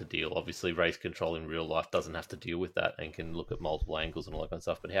hard is it to deal? Obviously, race control in real life doesn't have to deal with that and can look at multiple angles and all that kind of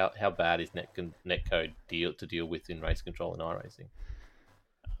stuff. But how bad is netcode to deal with in race control and iRacing?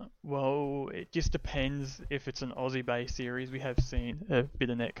 Well, it just depends. If it's an Aussie-based series, we have seen a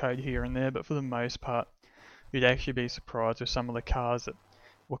bit of netcode here and there, but for the most part, you'd actually be surprised with some of the cars that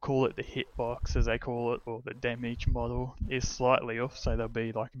we'll call it the hitbox, as they call it, or the damage model, is slightly off, so there'll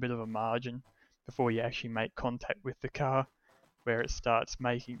be like a bit of a margin before you actually make contact with the car, where it starts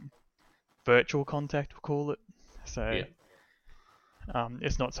making virtual contact, we'll call it. So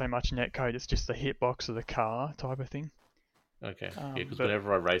it's not so much netcode, it's just the hitbox of the car type of thing. Okay, because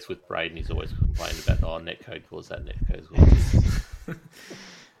whenever I race with Braden, he's always complaining about, netcode caused that, netcode caused.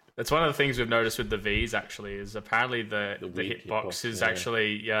 That's one of the things we've noticed with the Vs, actually, is apparently the hitbox is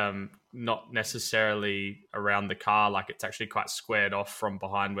actually not necessarily around the car. Like, it's actually quite squared off from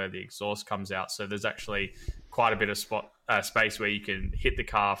behind where the exhaust comes out. So there's actually quite a bit of space where you can hit the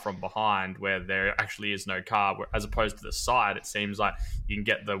car from behind where there actually is no car. As opposed to the side, it seems like you can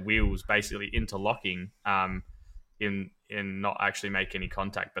get the wheels basically interlocking in not actually make any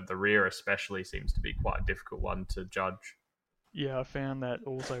contact. But the rear especially seems to be quite a difficult one to judge. Yeah, I found that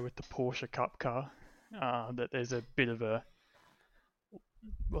also with the Porsche Cup car, that there's a bit of a,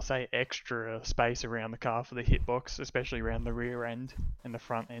 we'll say, extra space around the car for the hitbox, especially around the rear end and the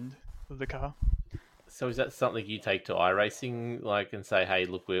front end of the car. So is that something you take to iRacing, like, and say, hey,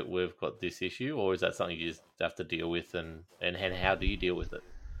 look, we've got this issue, or is that something you just have to deal with, and how do you deal with it?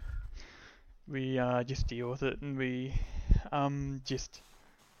 We just deal with it, and we just...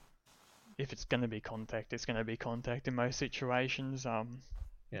 If it's going to be contact, it's going to be contact in most situations.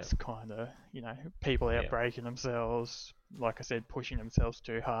 It's kind of, people outbraking themselves, like I said, pushing themselves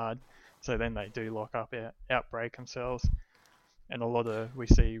too hard. So then they do lock up, outbrake themselves. And we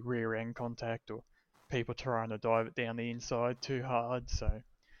see rear end contact, or people trying to dive it down the inside too hard. So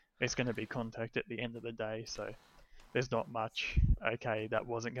it's going to be contact at the end of the day. So there's not much, okay, that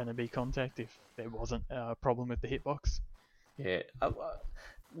wasn't going to be contact if there wasn't a problem with the hitbox. Yeah.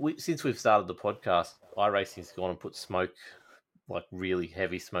 Since we've started the podcast, iRacing's gone and put smoke, like really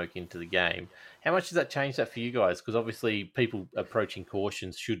heavy smoke, into the game. How much does that change that for you guys? Because obviously people approaching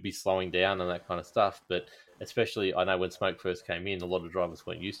cautions should be slowing down and that kind of stuff. But especially, I know when smoke first came in, a lot of drivers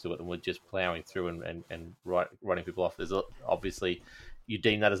weren't used to it and were just ploughing through and running people off. There's obviously, you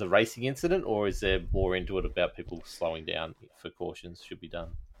deem that as a racing incident, or is there more into it about people slowing down for cautions should be done?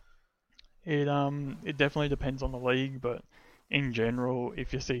 It definitely depends on the league, but in general,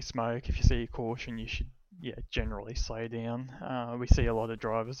 if you see smoke, if you see a caution, you should generally slow down. We see a lot of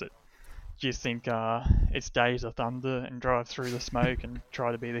drivers that just think it's Days of Thunder and drive through the smoke and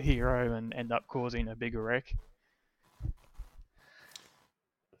try to be the hero and end up causing a bigger wreck.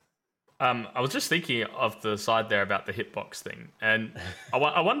 I was just thinking of the side there about the hitbox thing, and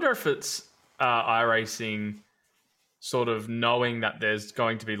I wonder if it's iRacing sort of knowing that there's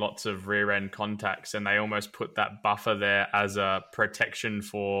going to be lots of rear end contacts, and they almost put that buffer there as a protection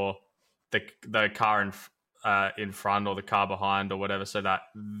for the car in front or the car behind or whatever, so that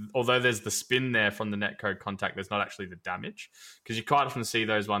although there's the spin there from the netcode contact, there's not actually the damage, because you quite often see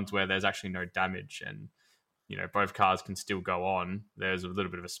those ones where there's actually no damage and both cars can still go on. There's a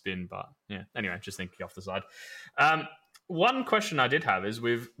little bit of a spin, but anyway, just thinking off the side. One question I did have is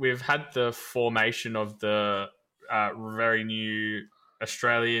we've had the formation of the very new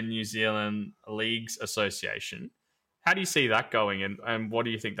Australian New Zealand Leagues Association. How do you see that going, and what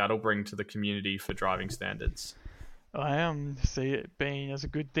do you think that'll bring to the community for driving standards? I see it being as a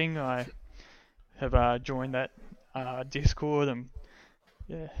good thing. I have joined that Discord, and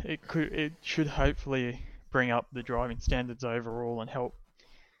it should hopefully bring up the driving standards overall and help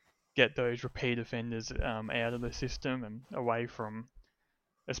get those repeat offenders out of the system and away from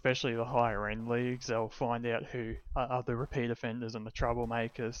especially the higher end leagues, they'll find out who are the repeat offenders and the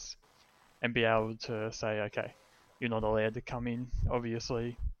troublemakers, and be able to say, okay, you're not allowed to come in.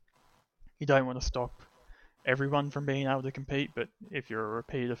 Obviously, you don't want to stop everyone from being able to compete, but if you're a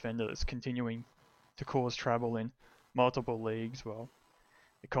repeat offender that's continuing to cause trouble in multiple leagues, well,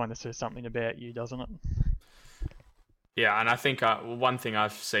 it kind of says something about you, doesn't it? Yeah, and I think one thing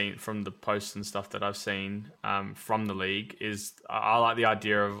I've seen from the posts and stuff that I've seen from the league is I like the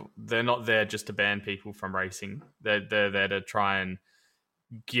idea of they're not there just to ban people from racing. They're there to try and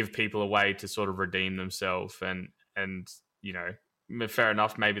give people a way to sort of redeem themselves, and you know, fair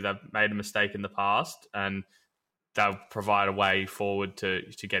enough, maybe they've made a mistake in the past, and they'll provide a way forward to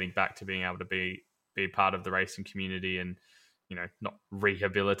getting back to being able to be part of the racing community, and you know, not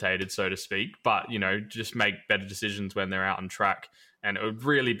rehabilitated, so to speak, but you know, just make better decisions when they're out on track. And it would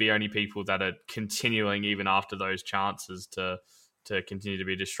really be only people that are continuing even after those chances to continue to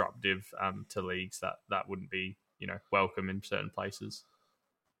be disruptive to leagues that wouldn't be, you know, welcome in certain places.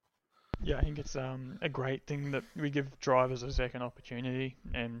 Yeah, I think it's a great thing that we give drivers a second opportunity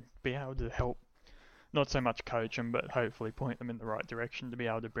and be able to help, not so much coach them, but hopefully point them in the right direction to be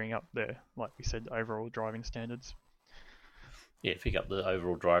able to bring up their, like we said, overall driving standards. Yeah, pick up the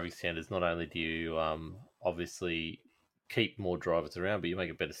overall driving standards. Not only do you obviously keep more drivers around, but you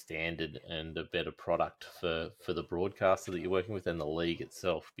make a better standard and a better product for the broadcaster that you're working with and the league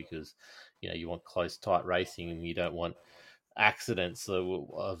itself, because you know, you want close, tight racing and you don't want accidents. So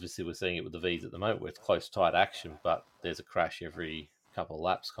obviously we're seeing it with the V's at the moment where it's close, tight action, but there's a crash every couple of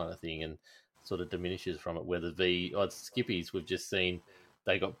laps kind of thing, and sort of diminishes from it. Where the Skippies, we've just seen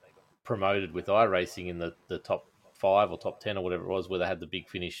they got promoted with iRacing in the top 5 or top 10 or whatever it was, where they had the big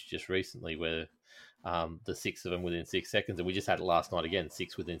finish just recently where the 6 of them within 6 seconds, and we just had it last night again,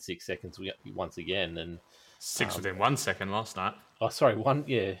 6 within 6 seconds once again, and 6 within 1 second last night. Oh, sorry, one.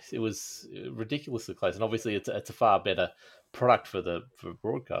 Yeah, it was ridiculously close, and obviously it's a far better product for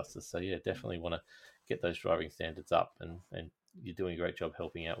broadcasters. So yeah, definitely want to get those driving standards up, and you're doing a great job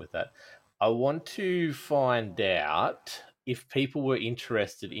helping out with that. I want to find out if people were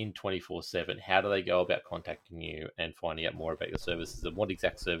interested in 24/7, how do they go about contacting you and finding out more about your services, and what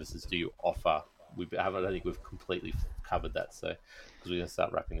exact services do you offer? I don't think we've completely covered that, so because we're going to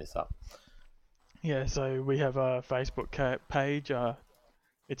start wrapping this up. Yeah, so we have a Facebook page.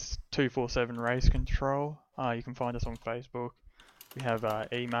 It's 247 Race Control. You can find us on Facebook. We have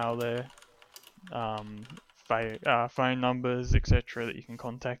email there, phone numbers, etc. that you can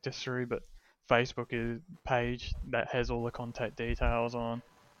contact us through. But Facebook is a page that has all the contact details on.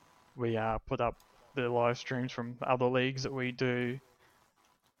 We put up the live streams from other leagues that we do,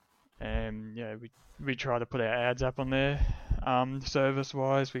 and yeah, we try to put our ads up on there.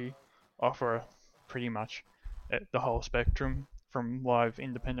 Service-wise, we offer pretty much the whole spectrum, from live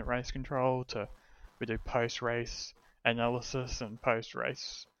independent race control to we do post-race analysis and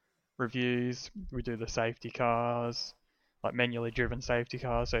post-race reviews. We do the safety cars, like manually driven safety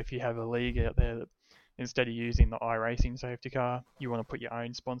cars. So if you have a league out there that instead of using the iRacing safety car, you want to put your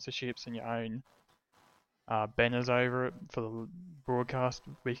own sponsorships and your own banners over it for the broadcast,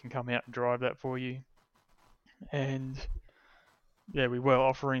 we can come out and drive that for you. And yeah, we were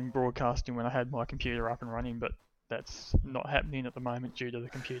offering broadcasting when I had my computer up and running, but that's not happening at the moment due to the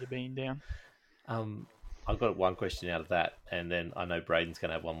computer being down. I've got one question out of that, and then I know Braden's going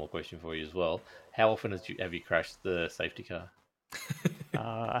to have one more question for you as well. How often have you crashed the safety car?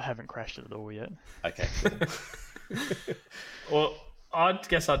 I haven't crashed it at all yet. Okay. Well, I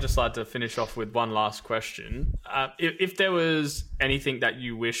guess I'd just like to finish off with one last question. If there was anything that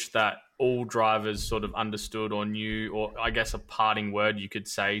you wish that all drivers sort of understood or knew, or I guess a parting word you could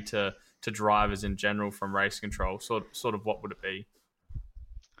say to drivers in general from race control, sort of what would it be?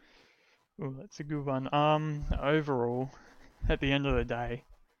 Oh, that's a good one. Overall, at the end of the day,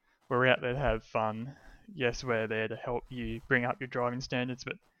 we're out there to have fun. Yes, we're there to help you bring up your driving standards,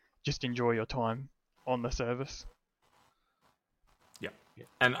 but just enjoy your time on the service. Yeah.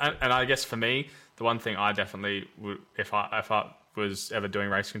 And I guess for me, the one thing I definitely would, if I was ever doing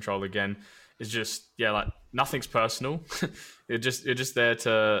race control again, is just, yeah, like nothing's personal. You're just there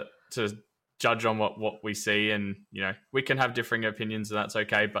to judge on what we see, and you know, we can have differing opinions and that's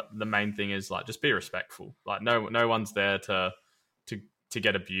okay, but the main thing is like just be respectful. Like no one's there to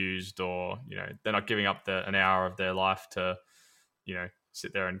get abused, or you know, they're not giving up an hour of their life to, you know,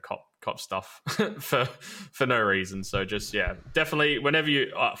 sit there and cop stuff for no reason. So just, yeah, definitely whenever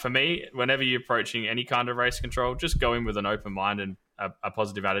you're approaching any kind of race control, just go in with an open mind and a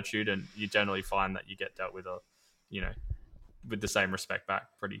positive attitude, and you generally find that you get dealt with with the same respect back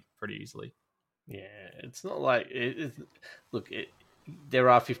pretty easily. Yeah, it's not like look, there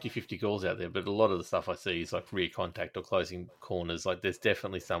are 50-50 calls out there, but a lot of the stuff I see is like rear contact or closing corners. Like there's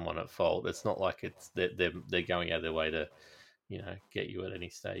definitely someone at fault. It's not like it's they're going out of their way to, get you at any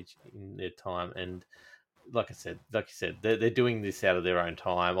stage in their time. And like you said, they're doing this out of their own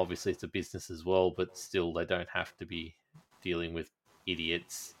time. Obviously, it's a business as well, but still, they don't have to be dealing with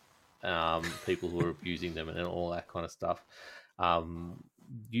idiots, people who are abusing them and all that kind of stuff.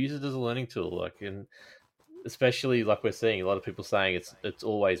 Use it as a learning tool, and especially like we're seeing a lot of people saying it's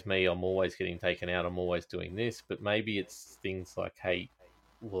always me. I'm always getting taken out. I'm always doing this, but maybe it's things like, hey,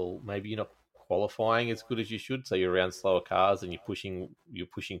 well, maybe you're not qualifying as good as you should. So you're around slower cars and you're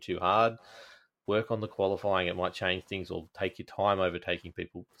pushing too hard. Work on the qualifying. It might change things, or take your time overtaking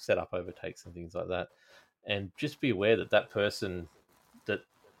people, set up overtakes and things like that. And just be aware that person that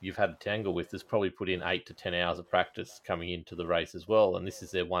you've had a tangle with has probably put in 8 to 10 hours of practice coming into the race as well. And this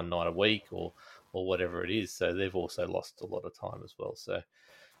is their one night a week or whatever it is. So they've also lost a lot of time as well. So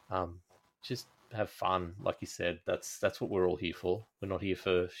just have fun. Like you said, that's what we're all here for. We're not here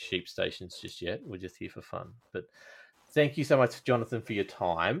for sheep stations just yet. We're just here for fun. But thank you so much, Jonathan, for your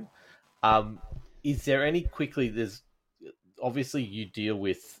time. Is there any there's obviously you deal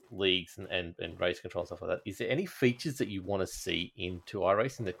with leagues and race control and stuff like that. Is there any features that you want to see into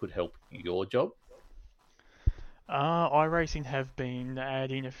iRacing that could help your job? iRacing have been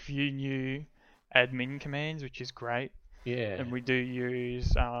adding a few new admin commands, which is great. Yeah. And we do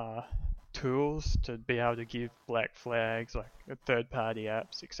use tools to be able to give black flags, like third-party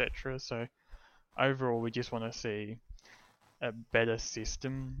apps, etc. So overall, we just want to see a better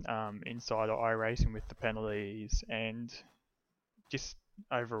system inside of iRacing with the penalties, and just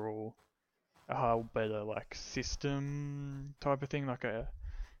overall a whole better system type of thing.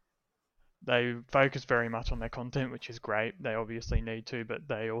 They focus very much on their content, which is great. They obviously need to, but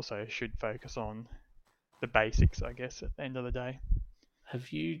they also should focus on the basics, I guess, at the end of the day.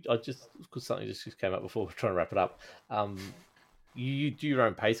 Have you? Because something just came up before we're trying to wrap it up. You do your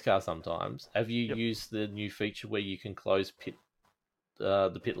own pace car sometimes. Have you used the new feature where you can close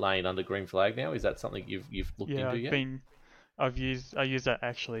the pit lane under green flag now? Is that something you've looked into yet? I used that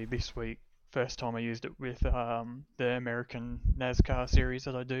actually this week. First time I used it with the American NASCAR series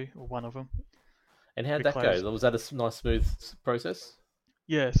that I do, or one of them. And how'd that go? Was that a nice, smooth process?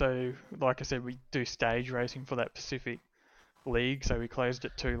 Yeah, so like I said, we do stage racing for that Pacific League, so we closed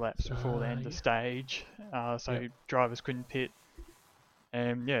it 2 laps before the end of the stage, so drivers couldn't pit,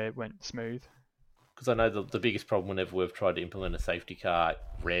 and it went smooth. Because I know the biggest problem whenever we've tried to implement a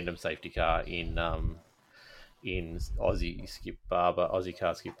random safety car in Aussie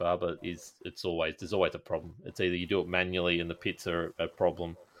car Skip Barber is there's always a problem. It's either you do it manually and the pits are a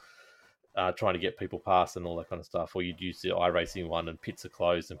problem, trying to get people past and all that kind of stuff, or you'd use the iRacing one and pits are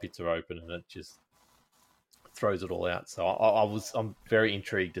closed and pits are open and it just throws it all out. So I'm very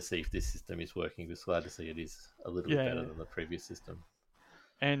intrigued to see if this system is working. Just glad to see it is a little bit better than the previous system.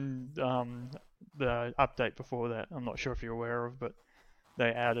 And the update before that, I'm not sure if you're aware of, but they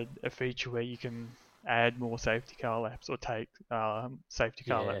added a feature where you can add more safety car laps or take safety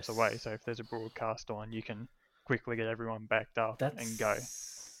car laps away. So if there's a broadcast on, you can quickly get everyone backed up and go.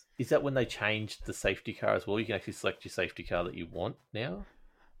 Is that when they changed the safety car as well? You can actually select your safety car that you want now?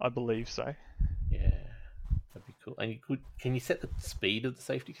 I believe so. Yeah, that'd be cool. And can you set the speed of the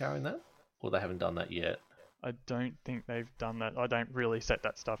safety car in that? Or they haven't done that yet? I don't think they've done that. I don't really set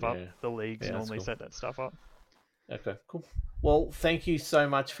that stuff up. The leagues normally set that stuff up. Okay, cool. Well, thank you so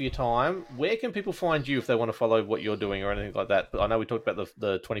much for your time. Where can people find you if they want to follow what you're doing or anything like that? I know we talked about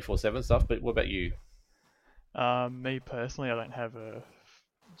the 24/7 stuff, but what about you? Me personally, I don't have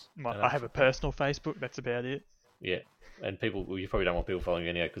I have a personal Facebook. That's about it. Yeah, and you probably don't want people following you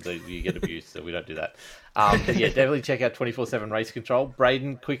anyway because you get abused, so we don't do that. But definitely check out 24/7 Race Control.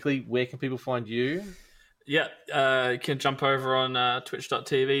 Braden, quickly, where can people find you? Yeah, you can jump over on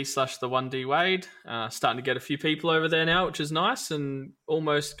twitch.tv/the1DWade. Starting to get a few people over there now, which is nice, and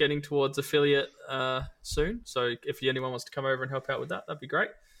almost getting towards affiliate soon. So if anyone wants to come over and help out with that, that'd be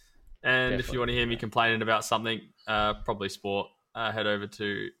great. And if you want to hear me complaining about something, probably sport, head over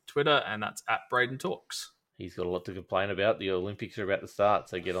to Twitter, and that's @BradenTalks. He's got a lot to complain about. The Olympics are about to start,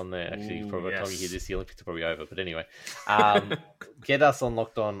 so get on there. Actually, by the time you hear this, the Olympics are probably over. But anyway, get us on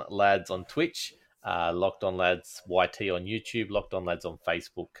Locked On Lads on Twitch. Locked On Lads YT on YouTube, Locked On Lads on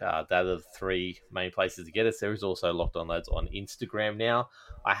Facebook. That are the 3 main places to get us. There is also Locked On Lads on Instagram now.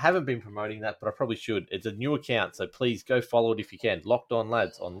 I haven't been promoting that, but I probably should. It's a new account, so please go follow it if you can. Locked On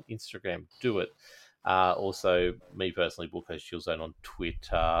Lads on Instagram. Do it. Also, me personally, Bookhouse Shieldzone on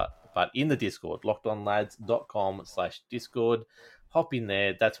Twitter. But in the Discord, lockedonlads.com/Discord. hop in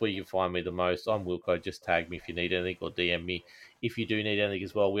there. That's where you find me the most. I'm Wilco. Just tag me if you need anything, or DM me if you do need anything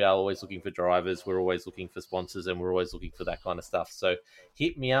as well. We are always looking for drivers. We're always looking for sponsors, and we're always looking for that kind of stuff. So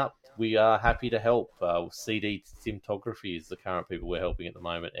hit me up. We are happy to help. CD Cinematography is the current people we're helping at the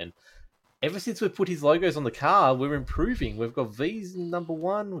moment, and ever since we've put his logos on the car, we're improving. We've got V's number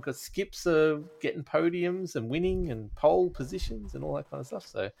one. We've got Skips getting podiums and winning and pole positions and all that kind of stuff.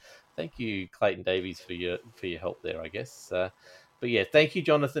 So thank you, Clayton Davies, for your help there, I guess. But yeah, thank you,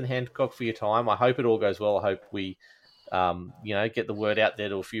 Jonathan Hancock, for your time. I hope it all goes well. I hope we, get the word out there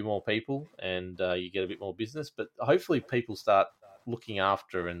to a few more people and you get a bit more business. But hopefully people start looking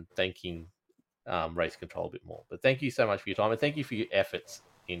after and thanking Race Control a bit more. But thank you so much for your time, and thank you for your efforts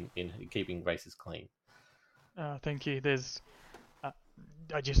in keeping races clean. Thank you.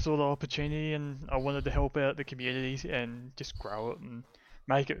 I just saw the opportunity and I wanted to help out the community and just grow it and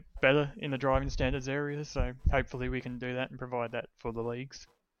make it better in the driving standards area. So hopefully we can do that and provide that for the leagues.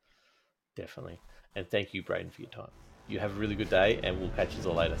 Definitely. And thank you, Braden, for your time. You have a really good day, and we'll catch you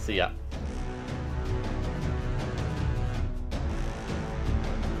all later. See ya.